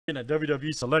Getting a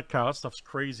WWE Select Cow, that stuff's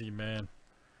crazy, man.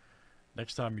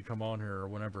 Next time you come on here or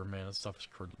whenever, man, that stuff is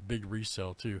big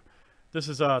resale too. This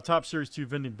is Top Series 2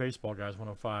 Vending Baseball, guys,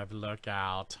 105. Look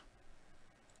out.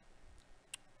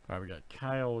 All right, we got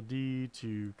Kyle D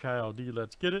to Kyle D.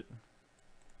 Let's get it.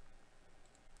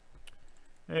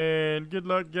 And good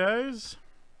luck, guys.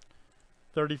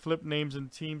 30 flip names and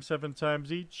teams 7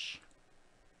 times each.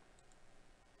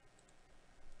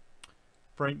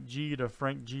 Frank G to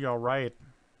Frank G. All right.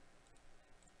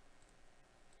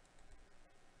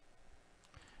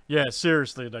 Yeah,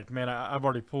 seriously, like, man, I've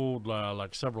already pulled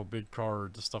like several big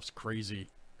cards. This stuff's crazy.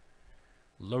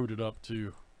 Loaded up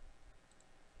too.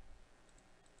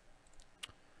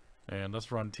 And let's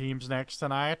run teams next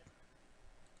tonight.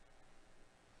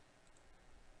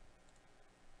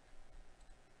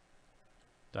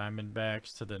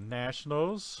 Diamondbacks to the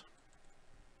Nationals.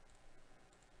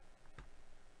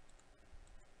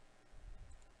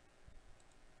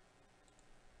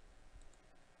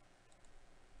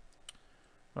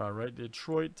 All right,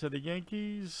 Detroit to the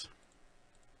Yankees.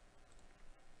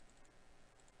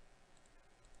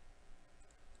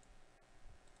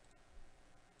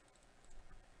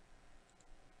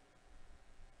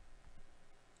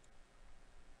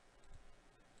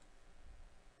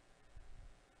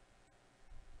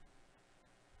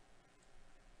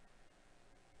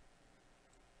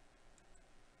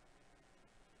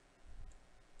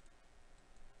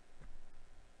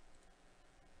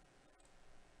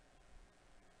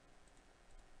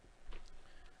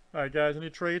 All right, guys, any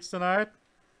trades tonight?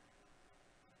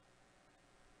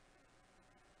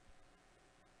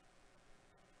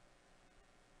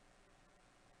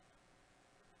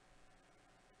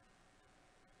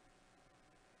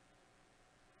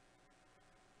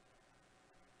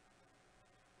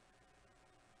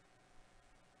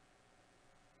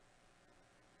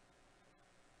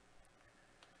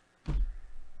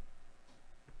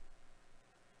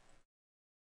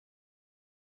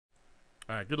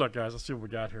 All right, good luck, guys. Let's see what we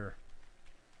got here.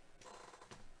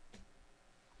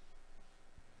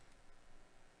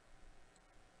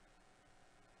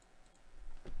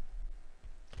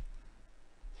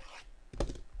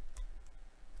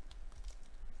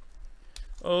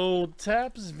 Oh,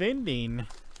 Taps Vending.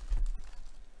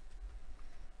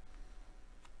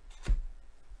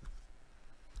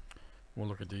 We'll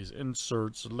look at these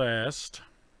inserts last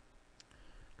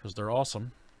because they're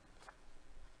awesome.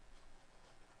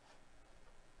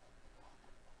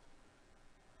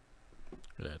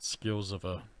 That skills of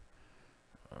a.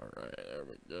 All right, there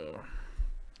we go.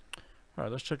 All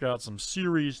right, let's check out some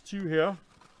Series 2 here.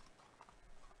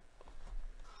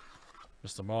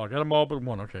 Missed them all. I got them all but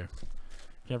one. Okay.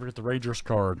 Can't forget the Rangers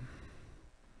card.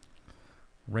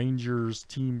 Rangers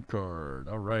team card.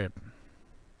 All right.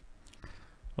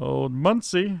 Old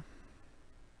Muncie.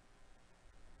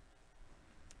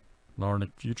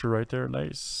 Larnick Future right there.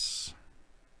 Nice.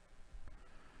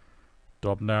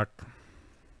 Dobnak.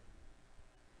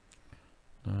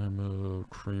 Dimo,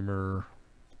 Creamer.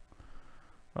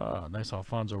 Nice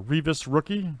Alfonso Rivas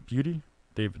rookie. Beauty.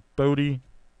 David Bodie.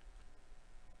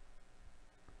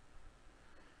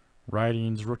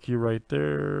 Writings rookie right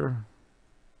there.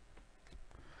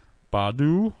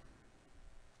 Badu.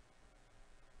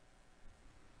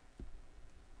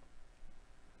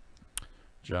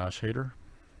 Josh Hader.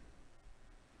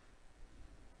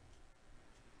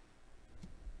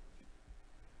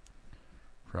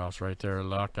 Cross right there.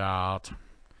 Look out.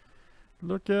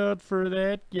 Look out for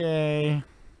that guy.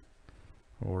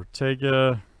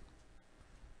 Ortega.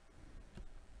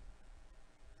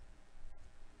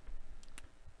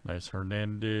 Nice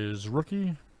Hernandez rookie.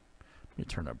 Let me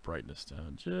turn that brightness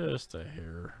down just a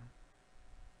hair.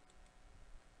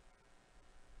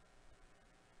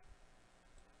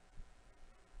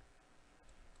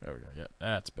 There we go. Yeah,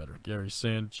 that's better. Gary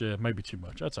Sanchez. Might be too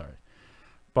much. That's all right.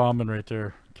 Bauman right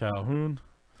there. Calhoun.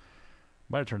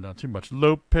 Might turn down too much.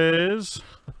 Lopez.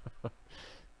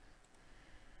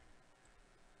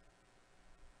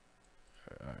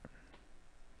 Right.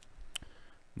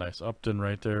 Nice Upton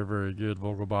right there. Very good.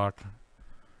 Vogelbach.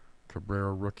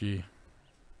 Cabrera rookie.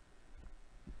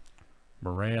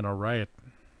 Moran, all right.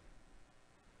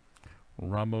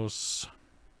 Ramos.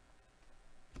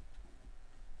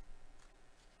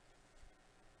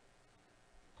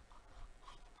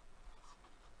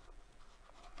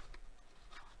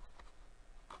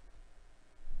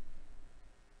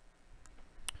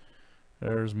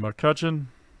 There's McCutcheon.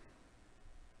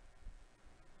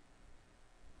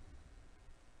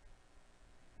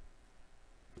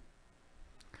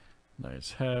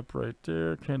 Nice Hap right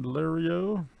there.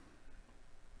 Candelario.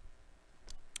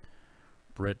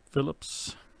 Brett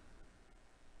Phillips.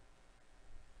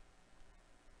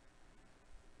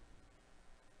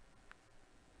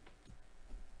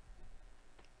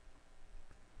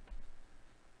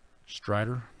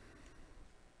 Strider.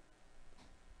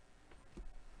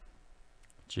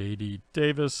 J.D.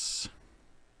 Davis.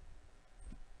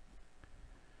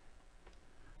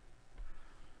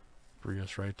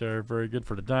 Brios right there. Very good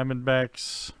for the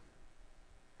Diamondbacks.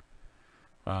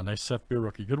 Nice FB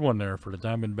rookie. Good one there for the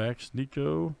Diamondbacks.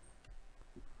 Nico.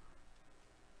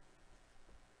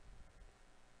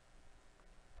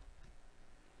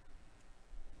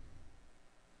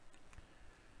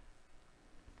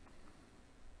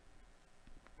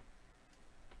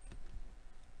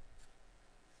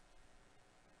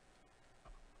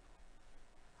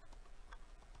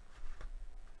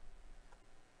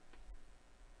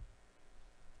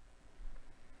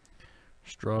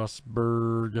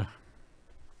 Strasburg.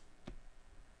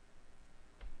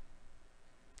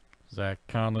 Zach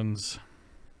Collins.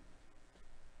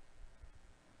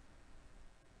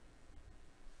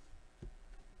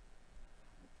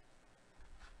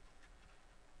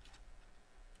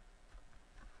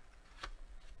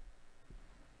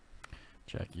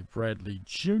 Jackie Bradley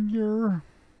Jr.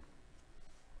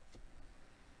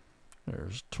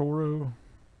 There's Toro.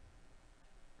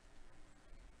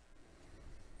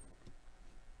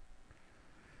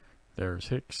 There's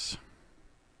Hicks.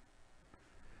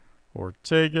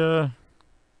 Ortega.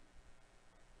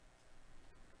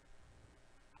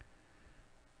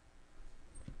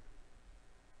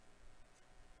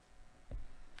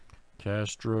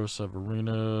 Castro,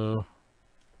 Severino.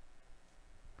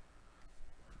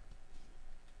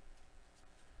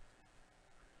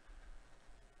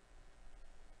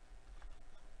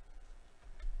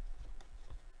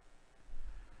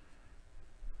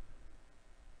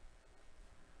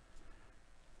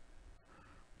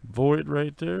 Void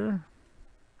right there.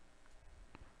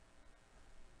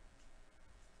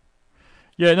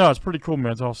 Yeah, no, it's pretty cool,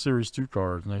 man. It's all Series 2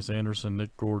 cards. Nice Anderson,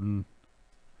 Nick Gordon.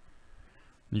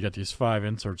 You got these 5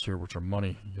 inserts here, which are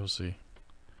money. You'll see.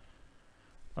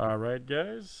 All right,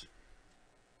 guys.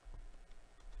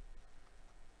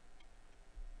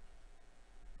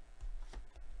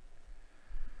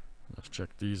 Let's check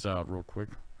these out real quick.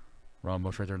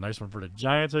 Ramos right there. Nice one for the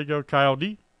Giants. There you go, Kyle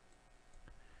D.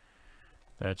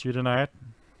 That's you tonight.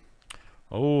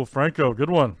 Oh, Franco, good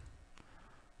one.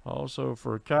 Also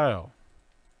for Kyle.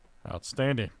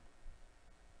 Outstanding.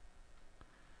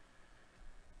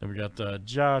 Then we got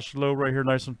Josh Lowe right here.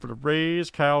 Nice one for the Rays.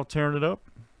 Kyle tearing it up.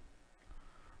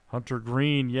 Hunter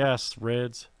Green, yes,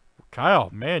 Reds.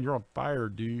 Kyle, man, you're on fire,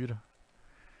 dude.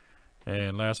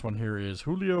 And last one here is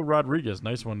Julio Rodriguez.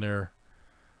 Nice one there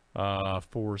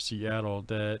for Seattle.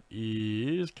 That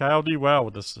is Kyle D. Wow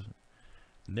with this.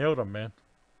 Nailed him, man.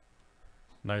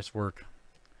 Nice work.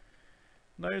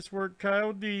 Nice work,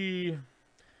 Kyle D.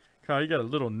 Kyle, you got a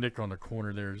little nick on the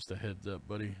corner there. Just a heads up,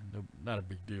 buddy. No, not a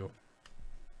big deal.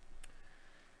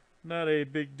 Not a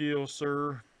big deal,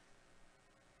 sir.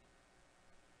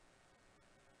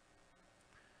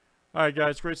 All right,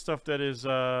 guys. Great stuff. That is,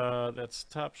 that's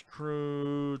Topps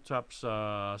Crew, Topps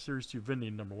Series 2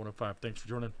 Vending number 105. Thanks for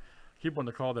joining. Keep on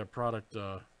to call that product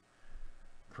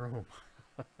Chrome.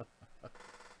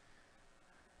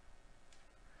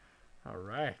 All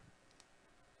right.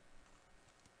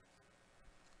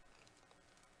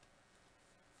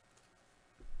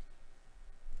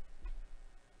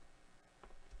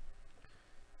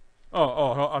 Oh,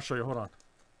 I'll show you. Hold on.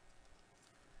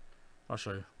 I'll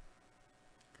show you.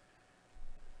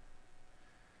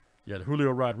 Yeah, the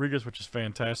Julio Rodriguez, which is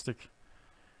fantastic.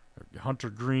 Hunter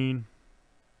Green.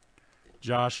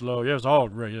 Josh Lowe. Yeah, it was all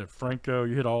great. Yeah, Franco.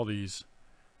 You hit all these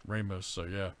Ramos, so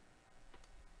yeah.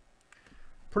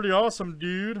 Pretty awesome,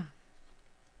 dude.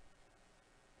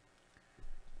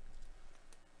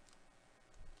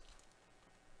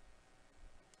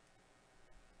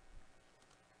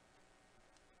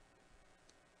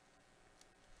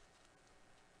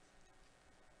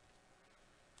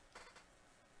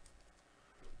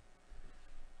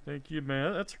 Thank you,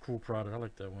 man. That's a cool product. I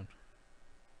like that one.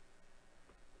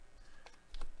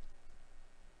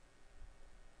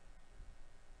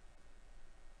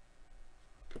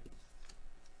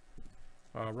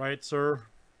 All right, sir.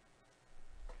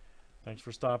 Thanks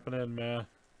for stopping in, man.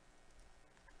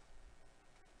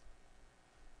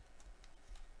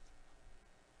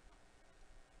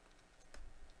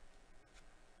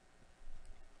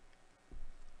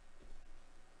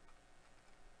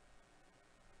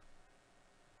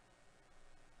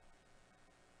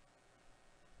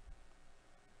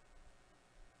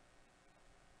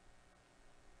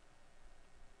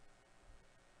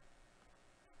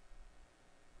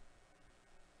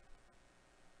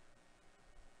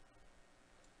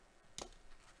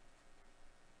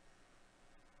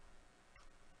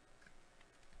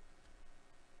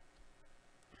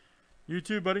 You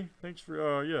too, buddy. Thanks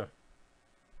for yeah.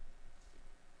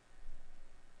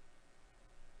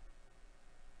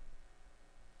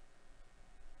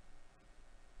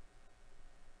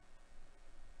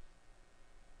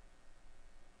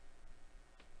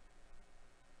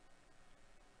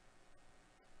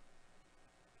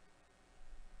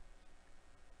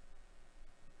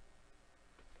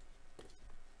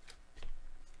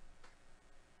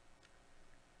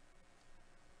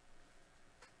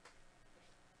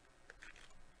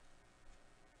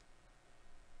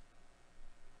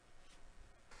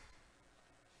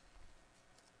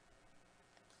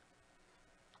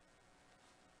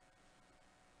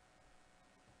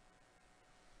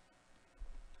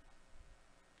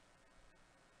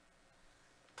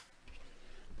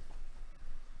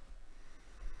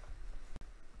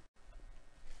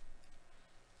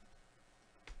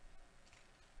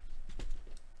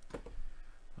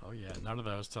 Oh yeah, none of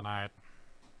those tonight.